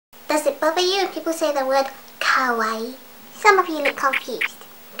Does it bother you when people say the word kawaii? Some of you look confused.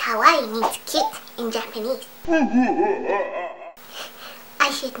 Kawaii means cute in Japanese.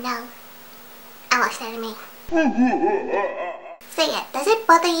 I should know. I watched anime. So yeah, does it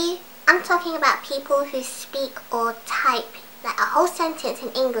bother you? I'm talking about people who speak or type like a whole sentence in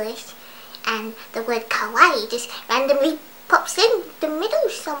English and the word kawaii just randomly pops in the middle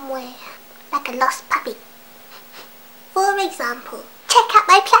somewhere, like a lost puppy. For example, check out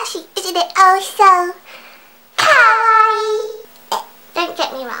my plushie, isn't it oh so kawaii? Don't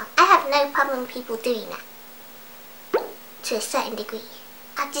get me wrong, I have no problem with people doing that, to a certain degree.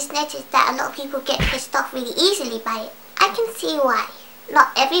 I've just noticed that a lot of people get pissed off really easily by it. I can see why.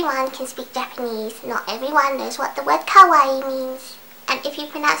 Not everyone can speak Japanese, not everyone knows what the word kawaii means. And if you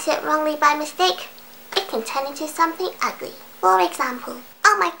pronounce it wrongly by mistake, it can turn into something ugly. For example,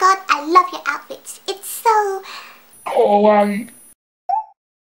 oh my god, I love your outfits. It's so Kawaii.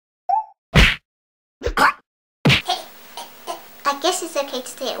 I guess it's okay to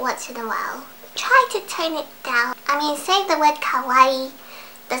say it once in a while. Try to tone it down. I mean, saying the word kawaii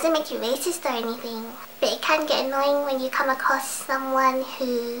doesn't make you racist or anything, but it can get annoying when you come across someone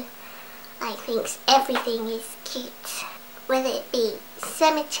who thinks everything is cute. Whether it be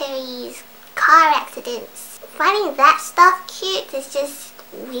cemeteries, car accidents. Finding that stuff cute is just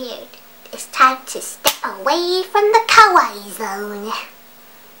weird. It's time to step away from the kawaii zone.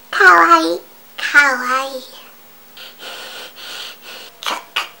 Kawaii. Kawaii.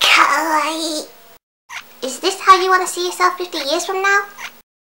 Kawaii. Is this how you want to see yourself 50 years from now?